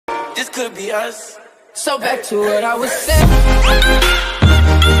this could be us. So back to what I was saying.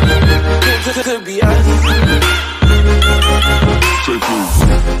 Could be us.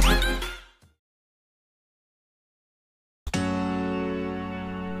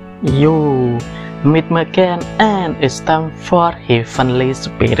 You meet me again, and it's time for Heavenly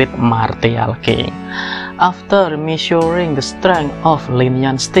Spirit Martial King. After measuring the strength of Lin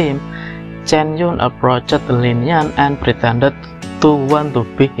Yan's team, Chen Yun approached Lin Yan and pretended to want to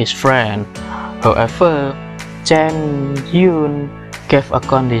be his friend. However, Chen Yun gave a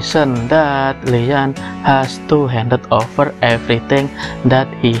condition that Lin Yan has to hand over everything that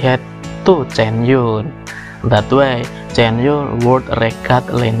he had to Chen Yun. That way, Chen Yun would regard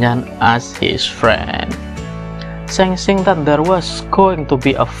Lin Yan as his friend. Sensing that there was going to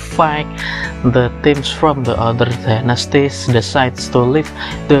be a fight, the teams from the other dynasties decided to leave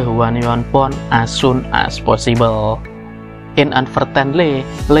the Huanyuan Pond as soon as possible. Inadvertently,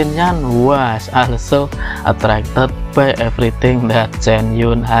 Lin Yan was also attracted by everything that Chen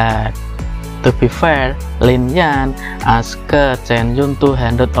Yun had. To be fair, Lin Yan asked Chen Yun to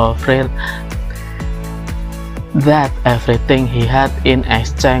hand over that everything he had in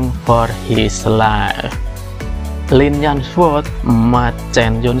exchange for his life. Lin Yan's word made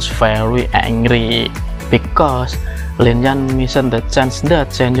Chen Yun very angry because Lin Yan missed the chance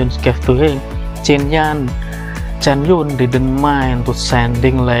that Chen Yun gave to him. Chen Yun didn't mind to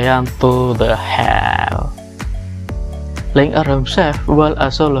sending Lin Yan to the hell. Lin Er himself was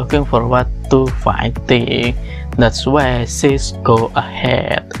also looking forward to fighting. That's why she's go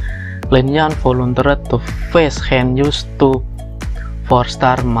ahead. Lin Yan volunteered to face hand used to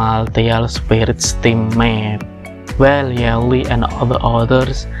 4-star Martial Spirits teammate. While Yali and all the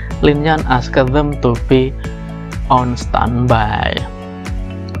others, Lin Yan asked them to be on standby.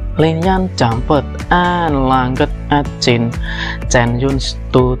 Lin Yan jumped and lunged at Chen Yun's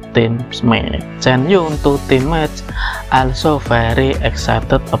two teammates. Chen Yun's two teammates also very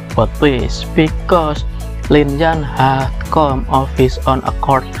excited about this because Lin Yan had come of his own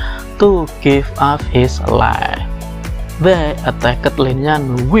accord to give up his life. They attacked Lin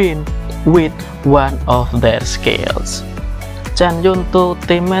Yan with one of their skills. Chen Yun's two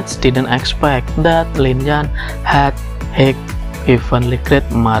teammates didn't expect that Lin Yan had a evenly great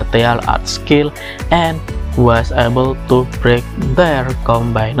martial arts skill and was able to break their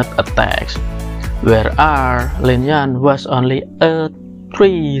combined attacks, whereas Lin Yan was only a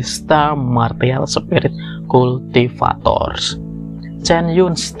 3-star martial spirit cultivators. Chen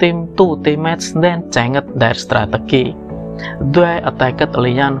Yun's two teammates then changed their strategy. They attacked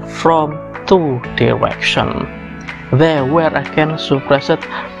Lin Yan from two directions. They were again suppressed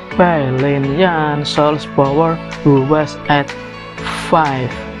by Lin Yan's soul's power, who was at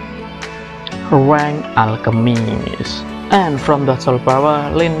 5 rank alchemist. And from the soul power,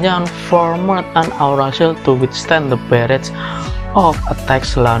 Lin Yan formed an aura shield to withstand the barrage of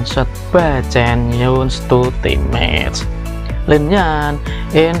attacks launched by Chen Yun's two teammates. Lin Yan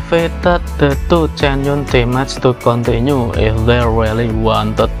invited the two Chen Yun teammates to continue if they really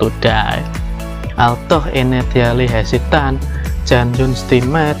wanted to die. Although initially hesitant, Chen Yun's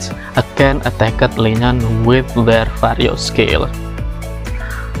teammates again attacked Lin Yan with their various skills.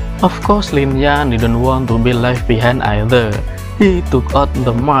 Of course, Lin Yan didn't want to be left behind either. He took out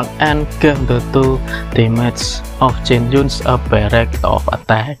the mark and gave the two teammates of Chen Yun's a barrage of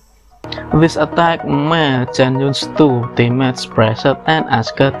attack. This attack made Chen Yun's two teammates pressed and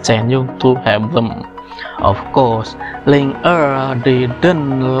asked Chen Yun to help them. Of course, Lin Er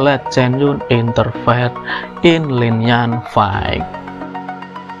didn't let Chen Yun interfere in Lin Yan's fight.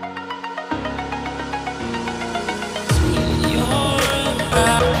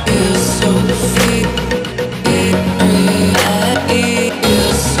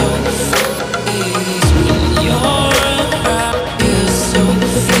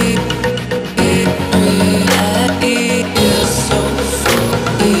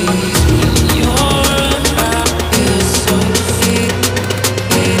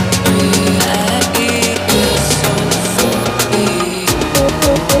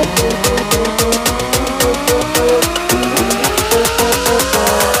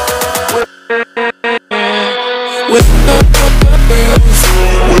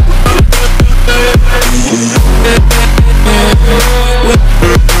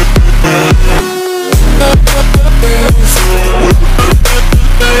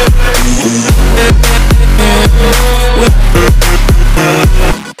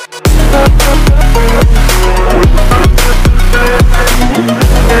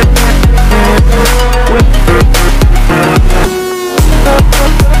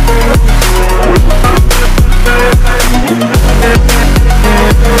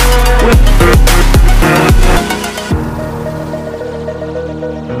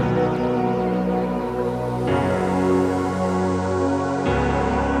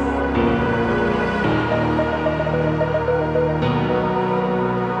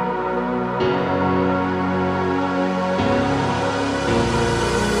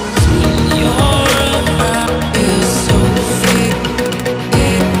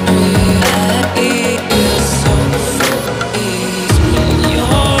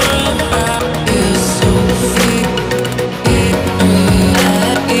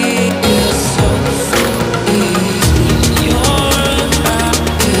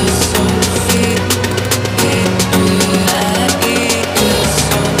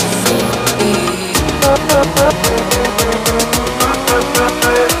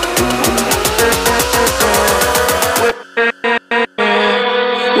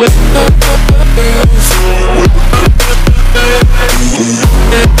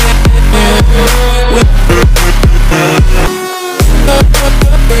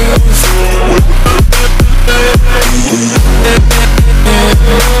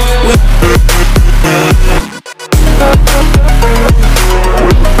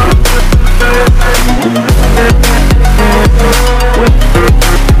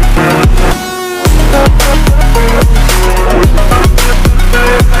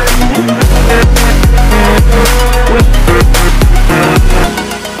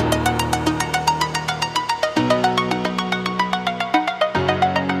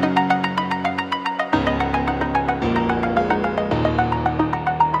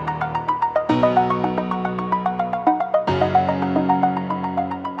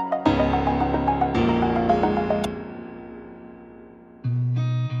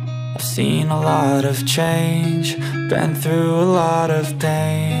 seen a lot of change, been through a lot of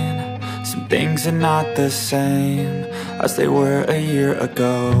pain. Some things are not the same as they were a year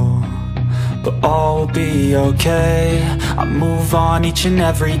ago, but all will be okay. I move on each and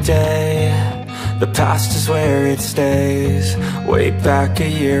every day. The past is where it stays, way back a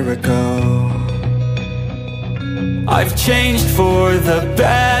year ago. I've changed for the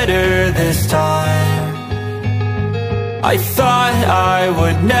better this time. I thought I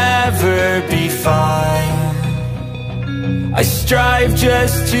would never be fine. I strive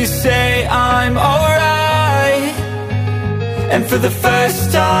just to say I'm alright, and for the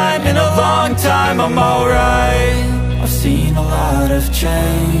first time in a long time I'm alright. I've seen a lot of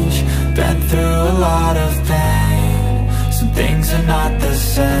change, been through a lot of pain. Some things are not the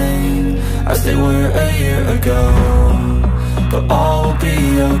same as they were a year ago, but all will be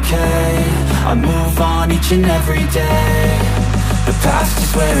okay. I move on each and every day. The past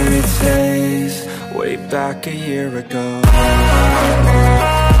is where it stays, way back a year ago.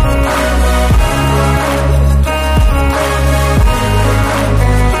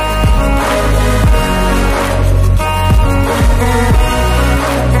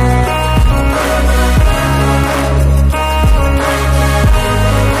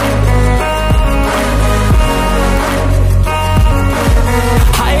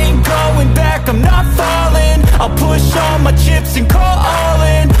 I'm not falling, I'll push all my chips and call all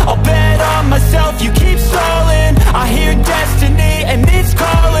in. I'll bet on myself, you keep stalling. I hear destiny and it's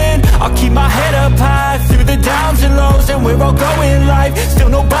calling. I'll keep my head up high through the downs and lows, and where I'll go in life, still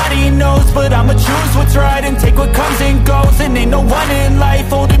nobody knows. But I'ma choose what's right and take what comes and goes, and ain't no one in life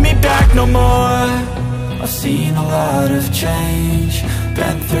holding me back no more. I've seen a lot of change,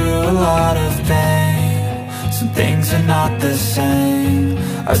 been through a lot of pain. Some things are not the same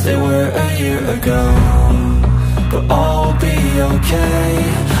as they were a year ago, but all will be okay.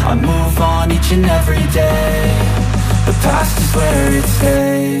 I move on each and every day. The past is where it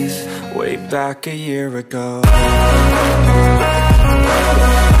stays, way back a year ago.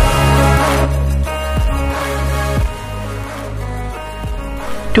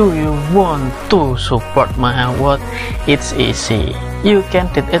 Do you want to support my work? It's easy. You can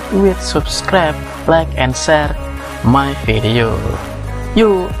do it with subscribe, like and share my video.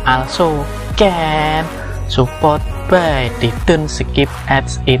 You also can support by didn't skip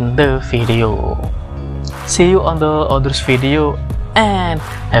ads in the video. See you on the other video and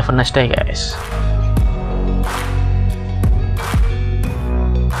have a nice day, guys.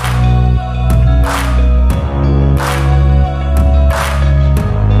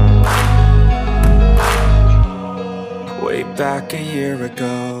 Way back a year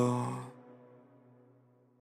ago.